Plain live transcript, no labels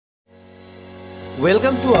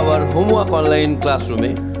Welcome to our homework online ক্লাসরুমে।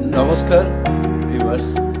 নমস্কার viewers,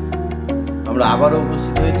 আমরা আবারও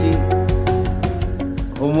উপস্থিত হয়েছি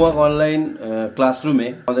হোমওয়ার্ক অনলাইন ক্লাসরুমে।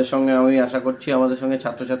 আমাদের সঙ্গে আমি আশা করছি আমাদের সঙ্গে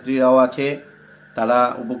ছাত্রছাত্রীরাও আছে, তারা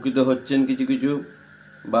উপকৃত হচ্ছেন কিছু কিছু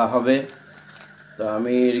বা হবে। তো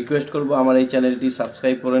আমি রিকোয়েস্ট করব আমার এই চ্যানেলটি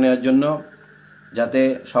সাবস্ক্রাইব করে নেওয়ার জন্য, যাতে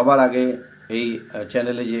সবার আগে এই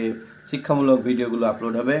চ্যানেলে যে শিক্ষামূলক ভিডিওগুলো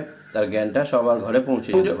আপলোড হবে তার জ্ঞানটা সবার ঘরে পৌঁছে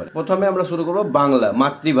যেতে পারে। প্রথমে আমরা শুরু করব বাংলা,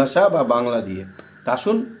 মাতৃভাষা বা বাংলা দিয়ে। তা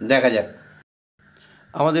আসুন দেখা যাক।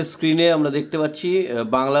 আমাদের স্ক্রিনে আমরা দেখতে পাচ্ছি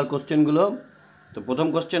বাংলার কোশ্চেনগুলো। তো প্রথম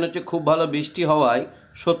কোশ্চেন হচ্ছে, খুব ভালো বৃষ্টি হওয়ায়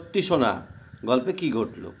সত্যি শোনা গল্পে কি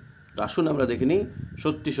ঘটলো। তো আসুন আমরা দেখে নিই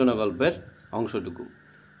সত্যি শোনা গল্পের অংশটুকু।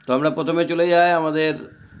 তো আমরা প্রথমে চলে যাই আমাদের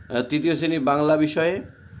তৃতীয় শ্রেণীর বাংলা বিষয়ে।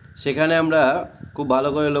 সেখানে আমরা খুব ভালো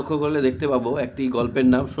করে লক্ষ্য করলে দেখতে পাবো একটি গল্পের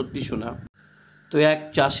নাম সত্যি শোনা। তো এক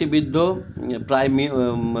চাষি বৃদ্ধ প্রায়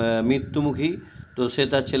মৃত্যুমুখী, তো সে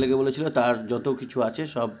তার ছেলেকে বলেছিল তার যত কিছু আছে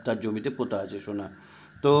সব তার জমিতে পোতা আছে সোনা।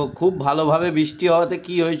 তো খুব ভালোভাবে বৃষ্টি হওয়াতে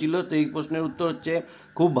কি হয়েছিল, তো এই প্রশ্নের উত্তর হচ্ছে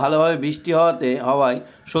খুব ভালোভাবে বৃষ্টি হওয়ায়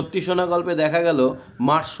সত্যি শোনা গল্পে দেখা গেল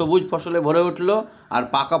মাঠ সবুজ ফসলে ভরে উঠল, আর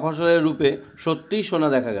পাকা ফসলের রূপে সত্যিই সোনা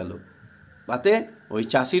দেখা গেল। তাতে ওই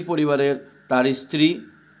চাষির পরিবারের তার স্ত্রী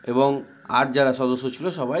এবং আর যারা সদস্য ছিল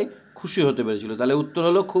সবাই খুশি হতে পেরেছিল। তাহলে উত্তর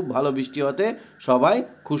হলো খুব ভালো বৃষ্টি হতে সবাই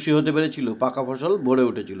খুশি হতে পেরেছিল, পাকা ফসল ভরে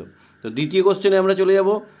উঠেছিল। তো দ্বিতীয় কোশ্চেনে আমরা চলে যাব।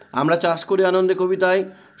 আমরা চাষ করি আনন্দে কবিতায়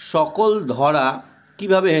সকল ধরা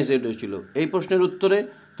কিভাবে হেসে উঠেছিল, এই প্রশ্নের উত্তরে।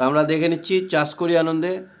 তো আমরা দেখে নিচ্ছি চাষ করি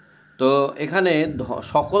আনন্দে। তো এখানে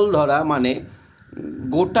সকল ধরা মানে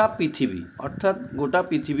গোটা পৃথিবী, অর্থাৎ গোটা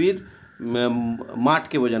পৃথিবীর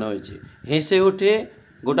মাঠকে বোঝানো হয়েছে। হেসে ওঠে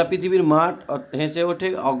গোটা পৃথিবীর মাঠ, হেসে ওঠে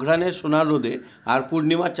অঘ্রাণের সোনার রোদে আর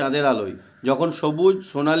পূর্ণিমার চাঁদের আলোয়। যখন সবুজ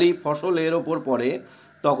সোনালি ফসল এর ওপর পড়ে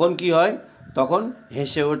তখন কি হয়, তখন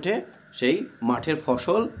হেসে ওঠে সেই মাঠের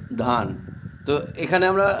ফসল ধান। তো এখানে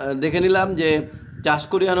আমরা দেখে নিলাম যে চাষ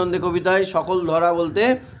করি আনন্দে কবিতায় সকল ধরা বলতে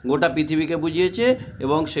গোটা পৃথিবীকে বুঝিয়েছে,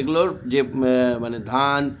 এবং সেগুলোর যে মানে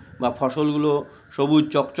ধান বা ফসলগুলো সবুজ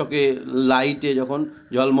চকচকে লাইটে যখন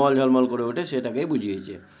ঝলমল ঝলমল করে ওঠে সেটাকেই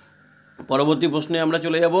বুঝিয়েছে। পরবর্তী প্রশ্নে আমরা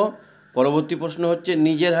চলে যাব। পরবর্তী প্রশ্ন হচ্ছে,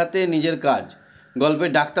 নিজের হাতে নিজের কাজ গল্পে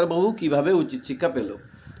ডাক্তারবাবু কীভাবে উচিত শিক্ষা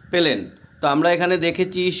পেলেন। তো আমরা এখানে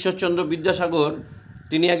দেখেছি ঈশ্বরচন্দ্র বিদ্যাসাগর,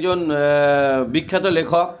 তিনি একজন বিখ্যাত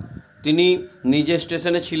লেখক। তিনি নিজে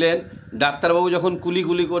স্টেশনে ছিলেন, ডাক্তারবাবু যখন কুলি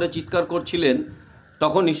কুলি করে চিৎকার করছিলেন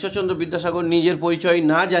তখন ঈশ্বরচন্দ্র বিদ্যাসাগর নিজের পরিচয়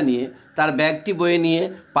না জানিয়ে তার ব্যাগটি বয়ে নিয়ে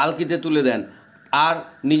পালকিতে তুলে দেন, আর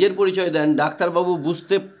নিজের পরিচয় দেন। ডাক্তারবাবু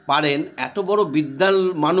বুঝতে পারেন এত বড় বিদ্বান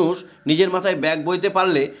মানুষ নিজের মাথায় ব্যাগ বইতে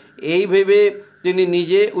পারলে, এই ভেবে তিনি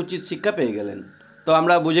নিজে উচিত শিক্ষা পেয়ে গেলেন। তো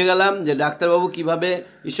আমরা বুঝে গেলাম যে ডাক্তারবাবু কিভাবে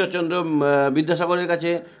ঈশ্বরচন্দ্র বিদ্যাসাগরের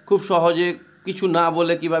কাছে খুব সহজে কিছু না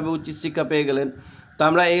বলে কিভাবে উচিত শিক্ষা পেয়ে গেলেন। তো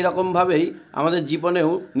আমরা এই রকমভাবেই আমাদের জীবনেও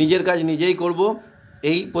নিজের কাজ নিজেই করব,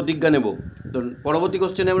 এই প্রতিজ্ঞা নেব। তো পরবর্তী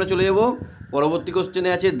কোশ্চেনে আমরা চলে যাব। পরবর্তী কোশ্চেনে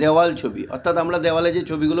আছে দেওয়াল ছবি, অর্থাৎ আমরা দেওয়ালে যে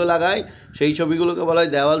ছবিগুলো লাগাই সেই ছবিগুলোকে বলা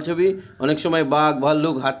হয় দেওয়াল ছবি। অনেক সময় বাঘ,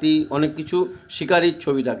 ভাল্লুক, হাতি, অনেক কিছু শিকারির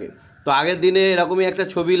ছবি থাকে। তো আগের দিনে এরকমই একটা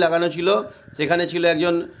ছবি লাগানো ছিল, সেখানে ছিল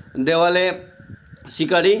একজন দেওয়ালে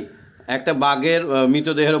শিকারি একটা বাঘের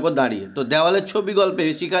মৃতদেহের ওপর দাঁড়িয়ে। তো দেওয়ালের ছবি গল্পে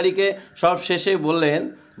শিকারিকে সব শেষে বললেন,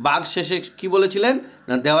 বাঘ শেষে কি বলেছিলেন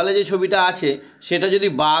না, দেওয়ালে যে ছবিটা আছে সেটা যদি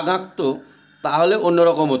বাঘ আঁকতো তাহলে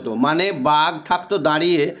অন্যরকম হতো। মানে বাঘ থাকতো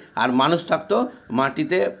দাঁড়িয়ে আর মানুষ থাকতো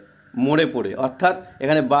মাটিতে মরে পড়ে। অর্থাৎ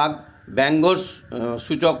এখানে বাঘ ব্যঙ্গর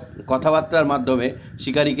সূচক কথাবার্তার মাধ্যমে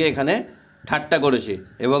শিকারিকে এখানে ঠাট্টা করেছে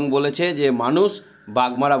এবং বলেছে যে মানুষ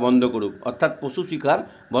বাঘ মারা বন্ধ করুক, অর্থাৎ পশু শিকার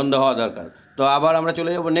বন্ধ হওয়া দরকার। তো আবার আমরা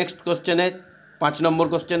চলে যাব নেক্সট কোশ্চেনে, 5 নম্বর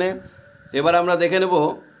কোশ্চেনে। এবার আমরা দেখে নেব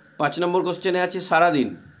 5 নম্বর কোশ্চেনে আছে সারাদিন।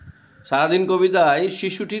 সারাদিন কবিতায়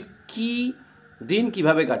শিশুটির কি দিন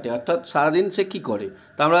কিভাবে কাটে, অর্থাৎ সারাদিন সে কি করে।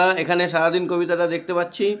 তো আমরা এখানে সারাদিন কবিতাটা দেখতে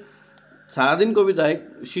পাচ্ছি। সারাদিন কবিতায়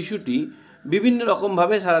শিশুটি বিভিন্ন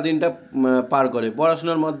রকমভাবে সারাদিনটা পার করে,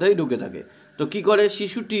 পড়াশোনার মধ্যেই ঢুকে থাকে। তো কি করে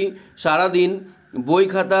শিশুটি সারাদিন বই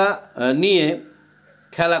খাতা নিয়ে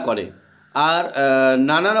খেলা করে আর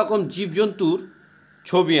নানা রকম জীবজন্তুর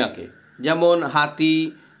ছবি আঁকে, যেমন হাতি,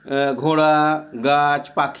 ঘোড়া, গাছ,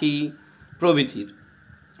 পাখি প্রভৃতির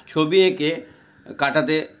ছবি এঁকে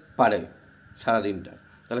কাটাতে পারে সারাদিনটা।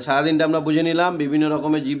 তাহলে সারাদিনটা আমরা বুঝে নিলাম, বিভিন্ন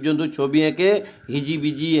রকমের জীবজন্তুর ছবি এঁকে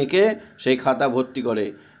হিজিবিজি এঁকে সেই খাতা ভর্তি করে,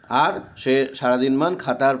 আর সে সারাদিন মান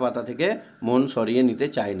খাতার পাতা থেকে মন সরিয়ে নিতে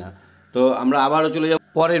চায় না। তো আমরা আবারও চলে যাব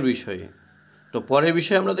পরের বিষয়ে। তো পরের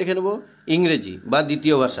বিষয়ে আমরা দেখে নেব ইংরেজি বা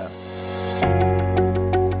দ্বিতীয় ভাষা।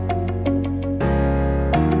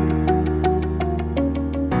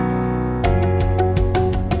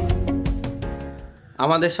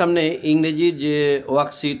 আমাদের সামনে ইংরেজির যে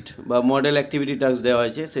ওয়ার্কশিট বা মডেল অ্যাক্টিভিটি টাস্ক দেওয়া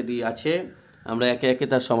হয়েছে সেটি আছে, আমরা একে একে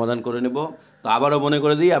তার সমাধান করে নেব। তো আবারও মনে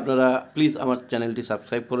করে দিই, আপনারা প্লিজ আমার চ্যানেলটি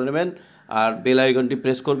সাবস্ক্রাইব করে নেবেন আর বেল আইকনটি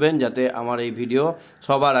প্রেস করবেন, যাতে আমার এই ভিডিও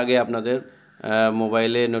সবার আগে আপনাদের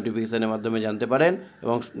মোবাইলে নোটিফিকেশানের মাধ্যমে জানতে পারেন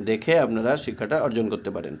এবং দেখে আপনারা শিক্ষাটা অর্জন করতে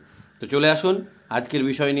পারেন। তো চলে আসুন, আজকের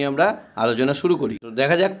বিষয় নিয়ে আমরা আলোচনা শুরু করি। তো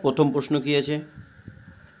দেখা যাক প্রথম প্রশ্ন কী আছে।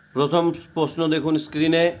 প্রথম প্রশ্ন দেখুন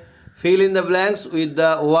স্ক্রিনে, fill in the blanks with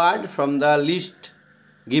the word from the list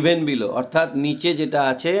given below. অর্থাৎ নিচে যেটা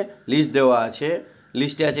আছে লিস্ট দেওয়া আছে,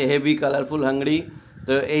 লিস্টে আছে হেভি, কালারফুল, হাংরি।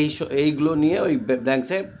 তো এইগুলো নিয়ে ওই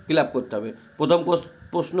ব্ল্যাঙ্কসে ফিল আপ করতে হবে। প্রথম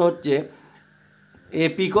প্রশ্ন হচ্ছে এ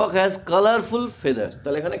পিকক হ্যাজ কালারফুল ফেদার্স,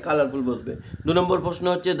 তাহলে এখানে কালারফুল বসবে। 2 নম্বর প্রশ্ন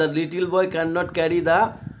হচ্ছে the little boy can not carry the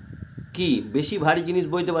কি, বেশি ভারী জিনিস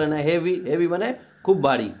বইতে পারে না, হেভি, হেভি মানে খুব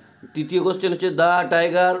ভারী। তৃতীয় কোশ্চেন হচ্ছে the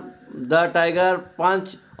tiger punch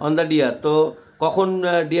on the deer, তো কখন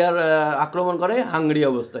ডিয়ার আক্রমণ করে, হাংরি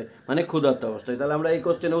অবস্থায় মানে ক্ষুধার্ত অবস্থায়। তাহলে আমরা এই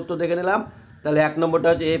কোশ্চেনের উত্তর দেখে নিলাম। তাহলে 1 নম্বরটা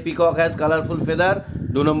হচ্ছে এ পিকক হ্যাজ কালারফুল ফেদার,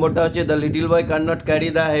 2 নম্বরটা হচ্ছে the little boy can not carry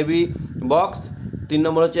the heavy box, 3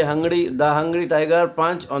 নম্বর হচ্ছে hungry tiger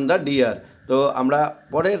punch on the deer. তো আমরা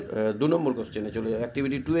পরের 2 নম্বর কোশ্চেনে চলে যাব,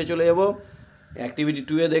 অ্যাক্টিভিটি 2 এ চলে যাব। অ্যাক্টিভিটি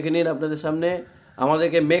 2 এ দেখে নিন আপনাদের সামনে,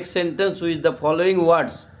 আমাদেরকে make sentence with the following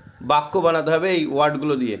words, বাক্য বানাতে হবে এই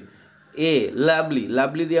ওয়ার্ডগুলো দিয়ে। এ লাভলি,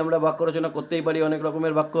 লাভলি দিয়ে আমরা বাক্য রচনা করতেই পারি, অনেক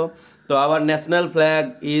রকমের বাক্য। তো আবার national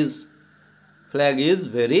flag is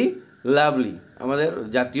very lovely, আমাদের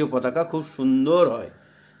জাতীয় পতাকা খুব সুন্দর হয়।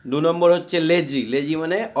 2 নম্বর হচ্ছে লেজি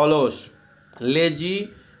মানে অলস, লেজি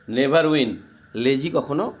নেভার উইন, লেজি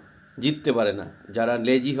কখনো জিততে পারে না, যারা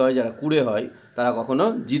লেজি হয়, যারা কুড়ে হয়, তারা কখনো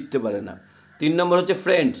জিততে পারে না। 3 নম্বর হচ্ছে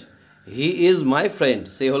friend, he is my friend,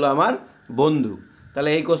 সে হলো আমার বন্ধু। তাহলে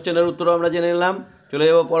এই কোশ্চেনের উত্তরও আমরা জেনে নিলাম। চলে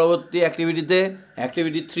যাব পরবর্তী অ্যাক্টিভিটিতে,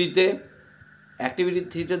 অ্যাক্টিভিটি 3তে। অ্যাক্টিভিটি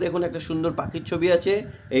 3তে দেখুন একটা সুন্দর পাখির ছবি আছে,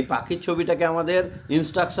 এই পাখির ছবিটাকে আমাদের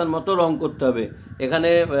ইনস্ট্রাকশন মতো রং করতে হবে। এখানে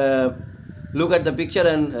look at the picture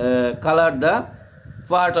and colour the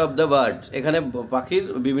part of the bird, এখানে পাখির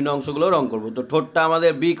বিভিন্ন অংশগুলো রং করব। তো ঠোঁটটা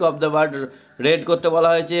আমাদের বিক অফ দ্য বার্ড রেড করতে বলা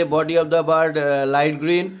হয়েছে, body of the bird light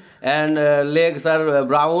green and legs R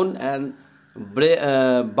brown and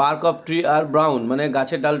bark of tree R brown, মানে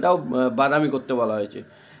গাছের ডালটাও বাদামি করতে বলা হয়েছে।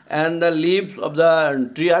 And the leaves of the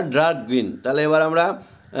tree R dark green, তাহলে এবার আমরা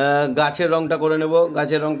গাছের রঙটা করে নেব,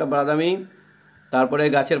 গাছের রঙটা বাদামি, তারপরে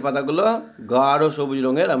গাছের পাতাগুলো গাঢ় সবুজ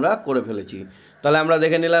রঙের আমরা করে ফেলেছি। তাহলে আমরা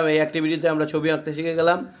দেখে নিলাম এই অ্যাক্টিভিটিতে আমরা ছবি আঁকতে শিখে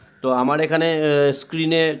গেলাম। তো আমার এখানে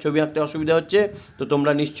স্ক্রিনে ছবি আঁকতে অসুবিধা হচ্ছে, তো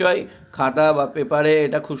তোমরা নিশ্চয়ই খাতা বা পেপারে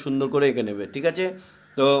এটা খুব সুন্দর করে এঁকে নেবে, ঠিক আছে?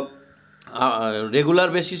 তো রেগুলার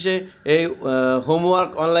বেসিসে এই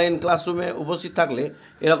হোমওয়ার্ক অনলাইন ক্লাসরুমে উপস্থিত থাকলে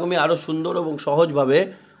এরকমই আরও সুন্দর এবং সহজভাবে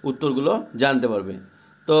উত্তরগুলো জানতে পারবে।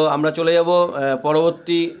 তো আমরা চলে যাব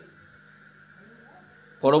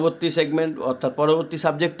পরবর্তী সেগমেন্ট, অর্থাৎ পরবর্তী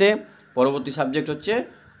সাবজেক্টে। পরবর্তী সাবজেক্ট হচ্ছে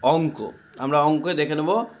অঙ্ক। আমরা অঙ্কে দেখে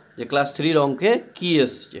নেব যে ক্লাস 3 অঙ্কে কী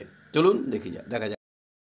এসছে। চলুন দেখা যাক।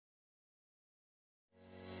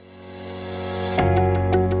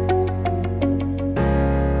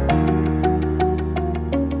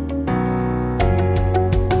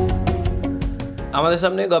 আমাদের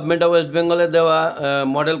সামনে গভর্নমেন্ট অফ ওয়েস্ট বেঙ্গলের দেওয়া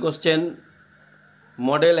model question,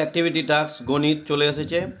 model activity task গণিত চলে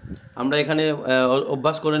এসেছে। আমরা এখানে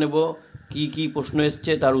অভ্যাস করে নেব কি কি প্রশ্ন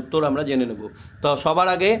এসছে, তার উত্তর আমরা জেনে নেব। তো সবার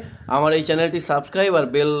আগে আমার এই চ্যানেলটি সাবস্ক্রাইব আর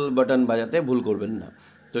বেল বাটন বাজাতে ভুল করবেন না।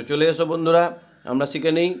 তো চলে এসো বন্ধুরা, আমরা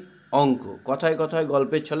শিখে নিই অঙ্ক, কথায় কথায়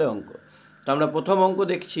গল্পের ছলে অঙ্ক। তো আমরা প্রথম অঙ্ক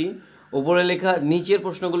দেখছি, ওপরে লেখা, নিচের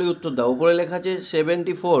প্রশ্নগুলি উত্তর দাও। ওপরে লেখা আছে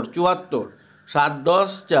 74 74, 7 10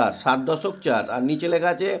 4, 7 দশক 4, আর নিচে লেখা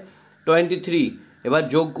আছে 23। এবার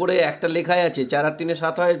যোগ করে একটা লেখাই আছে 4 আর 3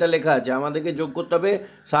 7 হয়, এটা লেখা আছে, আমাদেরকে যোগ করতে হবে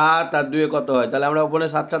 7 আর 2 কত হয়। তাহলে আমরা ওপরে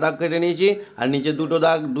 7টা দাগ কেটে নিয়েছি, আর নিচে 2টো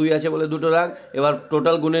দাগ, 2 আছে বলে 2টো দাগ। এবার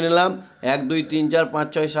টোটাল গুনে নিলাম, 1 2 3 4 5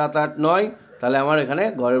 6 7 8 9, তাহলে আমার এখানে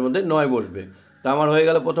ঘরের মধ্যে 9 বসবে। তো আমার হয়ে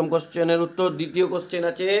গেল প্রথম কোশ্চেনের উত্তর। দ্বিতীয় কোশ্চেন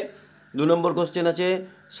আছে, 2 নম্বর কোশ্চেন আছে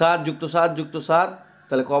 7 যুক্ত 7 যুক্ত 7,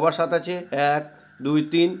 তাহলে কবার 7 আছে, 1 2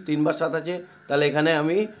 3, 3 বার 7 আছে। তাহলে এখানে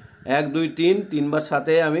আমি 1 2 3, 3 বার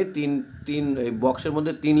 7-এ আমি 3 এই বক্সের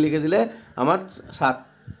মধ্যে 3 লিখে দিলে আমার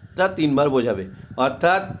 7টা 3 বার বোঝাবে।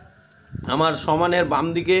 অর্থাৎ আমার সমানের বাম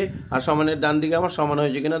দিকে আর সমানের ডান দিকে আমার সমান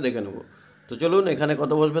হয়েছে কিনা দেখে নেব। তো চলুন, এখানে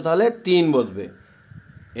কত বসবে, তাহলে 3 বসবে।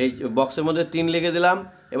 এই বক্সের মধ্যে 3 লিখে দিলাম।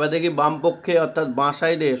 এবার দেখি বাম পক্ষে, অর্থাৎ বাঁ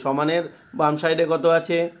সাইডে, সমানের বাম সাইডে কত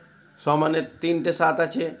আছে, সমানের 3টে 7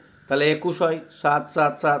 আছে, তাহলে 21 হয়। 7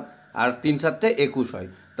 7 7 আর 3 7-তে 21 হয়।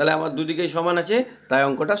 তাহলে আমার দুদিকেই সমান আছে, তাই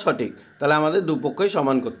অঙ্কটা সঠিক। তাহলে আমাদের দুপক্ষই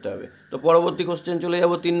সমান করতে হবে। তো পরবর্তী কোশ্চেন চলে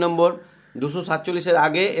যাব 3 নম্বর, 247-এর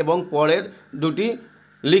আগে এবং পরের দুটি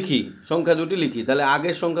লিখি, সংখ্যা দুটি লিখি, তাহলে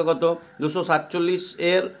আগের সংখ্যা কত? 247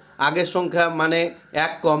 এর আগের সংখ্যা মানে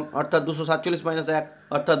 1 কম, অর্থাৎ 247 - 1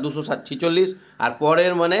 অর্থাৎ 246, আর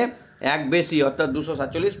পরের মানে 1 বেশি অর্থাৎ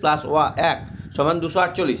 247 + 1 সমান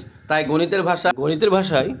 248। তাই গণিতের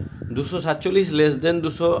ভাষায় 247 লেস দেন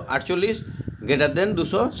 248 গ্রেটার দেন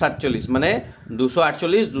 247, মানে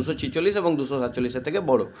 248, 246 এবং 247-এর থেকে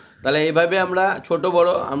বড়। তাহলে এইভাবে আমরা ছোট বড়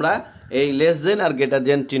আমরা এই লেস দেন আর গ্রেটার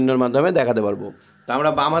দেন চিহ্নের মাধ্যমে দেখাতে পারবো। তো আমরা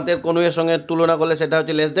বাম হাতের কনুইয়ের সঙ্গে তুলনা করলে সেটা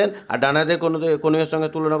হচ্ছে লেস দেন, আর ডান হাতের কনুইয়ের সঙ্গে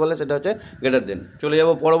তুলনা করলে সেটা হচ্ছে গ্রেটার দেন। চলে যাব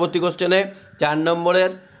পরবর্তী কোশ্চেনে। 4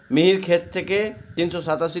 নম্বরের, মিহির ক্ষেত থেকে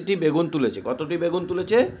 387টি বেগুন তুলেছে। কতটি বেগুন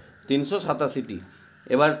তুলেছে? 387টি।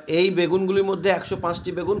 এবার এই বেগুনগুলির মধ্যে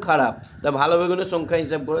 105টি বেগুন খারাপ, তা ভালো বেগুনের সংখ্যা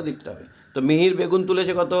হিসাব করে দেখতে হবে। তো মিহির বেগুন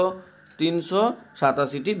তুলেছে কত?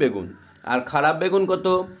 387টি বেগুন, আর খারাপ বেগুন কত?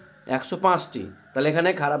 105টি। তাহলে এখানে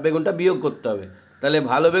খারাপ বেগুনটা বিয়োগ করতে হবে। তাহলে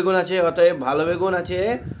ভালো বেগুন আছে, অতএব ভালো বেগুন আছে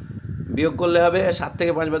বিয়োগ করলে হবে 7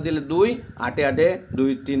 থেকে 5 বার দিলে 2, 8 8 2,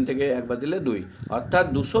 3 থেকে 1 বার দিলে 2, অর্থাৎ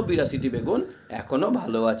 282টি বেগুন এখনও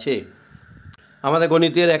ভালো আছে। আমাদের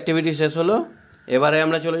গণিতের অ্যাক্টিভিটি শেষ হলো। এবারে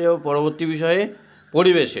আমরা চলে যাব পরবর্তী বিষয়ে,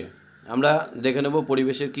 পরিবেশে। আমরা দেখে নেব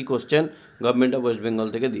পরিবেশের কি question government of West Bengal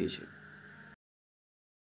থেকে দিয়েছে।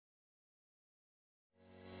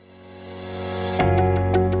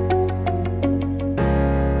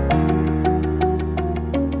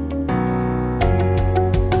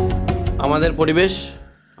 আমাদের পরিবেশ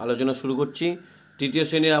আলোচনা শুরু করছি। তৃতীয়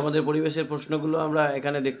শ্রেণীর আমাদের পরিবেশের প্রশ্নগুলো আমরা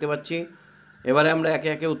এখানে দেখতে পাচ্ছি। এবারে আমরা একে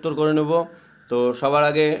একে উত্তর করে নেব। তো সবার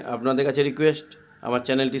আগে আপনাদের কাছে রিকোয়েস্ট, আমার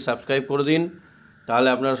চ্যানেলটি সাবস্ক্রাইব করে দিন, তাহলে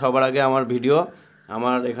আপনারা সবার আগে আমার ভিডিও,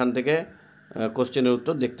 আমার এখান থেকে কোশ্চেনের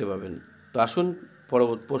উত্তর দেখতে পাবেন। তো আসুন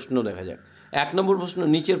পরবর্তী প্রশ্ন দেখা যাক। 1 নম্বর প্রশ্ন,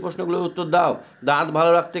 নিচের প্রশ্নগুলোর উত্তর দাও। দাঁত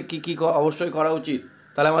ভালো রাখতে কী কী অবশ্যই করা উচিত?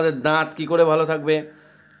 তাহলে আমাদের দাঁত কী করে ভালো থাকবে?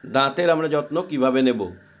 দাঁতের আমরা যত্ন কিভাবে নেব,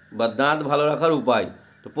 বা দাঁত ভালো রাখার উপায়।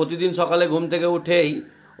 তো প্রতিদিন সকালে ঘুম থেকে উঠেই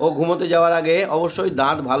ও ঘুমোতে যাওয়ার আগে অবশ্যই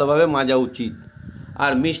দাঁত ভালোভাবে মাজা উচিত,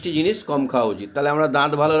 আর মিষ্টি জিনিস কম খাওয়া উচিত। তাহলে আমরা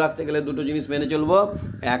দাঁত ভালো রাখতে গেলে দুটো জিনিস মেনে চলবো।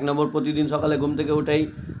 1 নম্বর, প্রতিদিন সকালে ঘুম থেকে উঠেই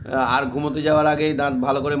আর ঘুমোতে যাওয়ার আগেই দাঁত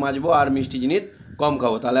ভালো করে মাজবো, আর মিষ্টি জিনিস কম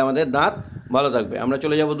খাবো, তাহলে আমাদের দাঁত ভালো থাকবে। আমরা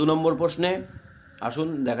চলে যাব 2 নম্বর প্রশ্নে। আসুন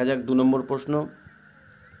দেখা যাক 2 নম্বর প্রশ্ন।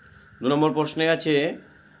 2 নম্বর প্রশ্নে আছে,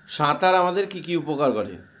 সাঁতার আমাদের কি কি উপকার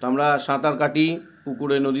করে? তো আমরা সাঁতার কাটি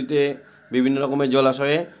পুকুরে, নদীতে, বিভিন্ন রকমের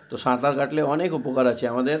জলাশয়ে। তো সাঁতার কাটলে অনেক উপকার আছে,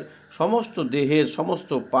 আমাদের সমস্ত দেহের সমস্ত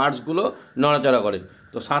পার্টসগুলো নড়াচড়া করে।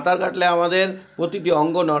 তো সাঁতার কাটলে আমাদের প্রতিটি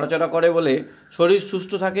অঙ্গ নড়াচড়া করে বলে শরীর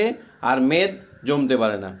সুস্থ থাকে আর মেদ জমতে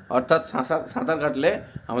পারে না। অর্থাৎ সাঁতার কাটলে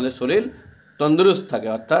আমাদের শরীর তন্দুরুস্ত থাকে,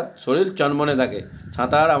 অর্থাৎ শরীর চনমনে থাকে।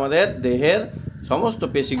 সাঁতার আমাদের দেহের সমস্ত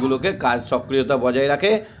পেশিগুলোকে সক্রিয়তা বজায়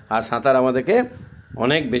রাখে, আর সাঁতার আমাদেরকে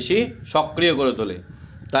অনেক বেশি সক্রিয় করে তোলে।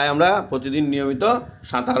 তাই আমরা প্রতিদিন নিয়মিত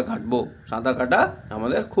সাঁতার কাটবো। সাঁতার কাটা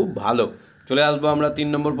আমাদের খুব ভালো। চলে আসবো আমরা 3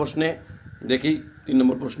 নম্বর প্রশ্নে। দেখি 3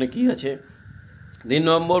 নম্বর প্রশ্নে কী আছে। 3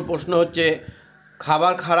 নম্বর প্রশ্ন হচ্ছে,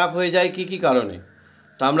 খাবার খারাপ হয়ে যায় কি কি কারণে?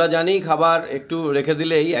 তো আমরা জানি খাবার একটু রেখে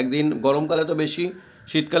দিলেই, একদিন গরমকালে তো বেশি,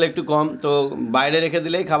 শীতকালে একটু কম, তো বাইরে রেখে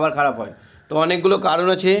দিলেই খাবার খারাপ হয়। তো অনেকগুলো কারণ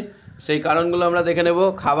আছে, সেই কারণগুলো আমরা দেখে নেব।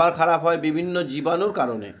 খাবার খারাপ হয় বিভিন্ন জীবাণুর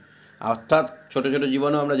কারণে, অর্থাৎ ছোট ছোট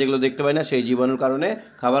জীবাণু আমরা যেগুলো দেখতে পাই না, সেই জীবাণুর কারণে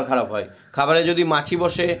খাবার খারাপ হয়। খাবারে যদি মাছি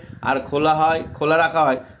বসে আর খোলা রাখা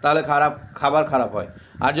হয়, তাহলে খাবার খারাপ হয়।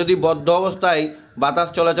 আর যদি বদ্ধ অবস্থায় বাতাস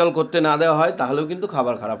চলাচল করতে না দেওয়া হয়, তাহলেও কিন্তু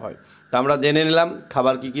খাবার খারাপ হয়। তা আমরা জেনে নিলাম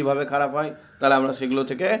খাবার কীভাবে খারাপ হয়, তাহলে আমরা সেগুলো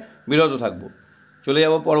থেকে বিরত থাকব। চলে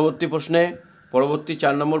যাব পরবর্তী প্রশ্নে। পরবর্তী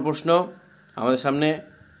 4 নম্বর প্রশ্ন আমাদের সামনে।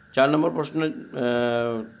 4 নম্বর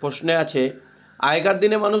প্রশ্নে আছে, আগেকার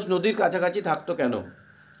দিনে মানুষ নদীর কাছাকাছি থাকতো কেন?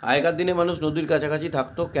 আগেকার দিনে মানুষ নদীর কাছাকাছি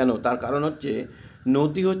থাকতো কেন? তার কারণ হচ্ছে,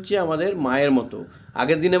 নদী হচ্ছে আমাদের মায়ের মতো।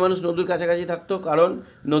 আগের দিনে মানুষ নদীর কাছাকাছি থাকতো কারণ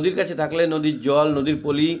নদীর কাছে থাকলে নদীর জল, নদীর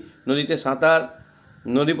পলি, নদীতে সাঁতার,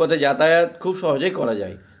 নদীপথে যাতায়াত খুব সহজেই করা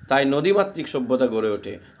যায়। তাই নদীমাতৃক সভ্যতা গড়ে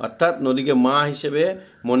ওঠে, অর্থাৎ নদীকে মা হিসেবে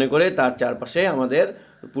মনে করে তার চারপাশে আমাদের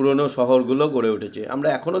পুরনো শহরগুলো গড়ে উঠেছে। আমরা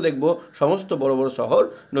এখনও দেখব সমস্ত বড় বড় শহর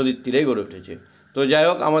নদীর তীরেই গড়ে উঠেছে। তো যাই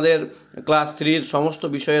হোক, আমাদের ক্লাস 3-র সমস্ত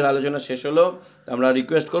বিষয়ের আলোচনা শেষ হলো। আমরা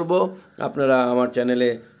রিকোয়েস্ট করব আপনারা আমার চ্যানেলে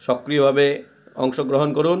সক্রিয়ভাবে অংশগ্রহণ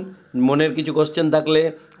করুন। মনের কিছু কোশ্চেন থাকলে,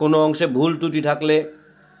 কোনো অংশে ভুল ত্রুটি থাকলে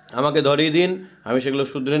আমাকে ধরিয়ে দিন, আমি সেগুলো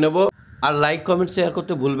শুধরে নেব। আর লাইক, কমেন্ট, শেয়ার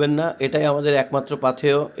করতে ভুলবেন না, এটাই আমাদের একমাত্র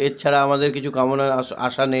পাথেয়। এর ছাড়া আমাদের কিছু কামনা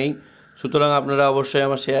আশা নেই। সুতরাং আপনারা অবশ্যই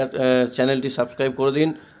আমার চ্যানেলটি সাবস্ক্রাইব করে দিন,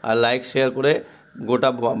 আর লাইক শেয়ার করে গোটা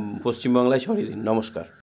পশ্চিমবাংলায় ছড়িয়ে দিন। নমস্কার।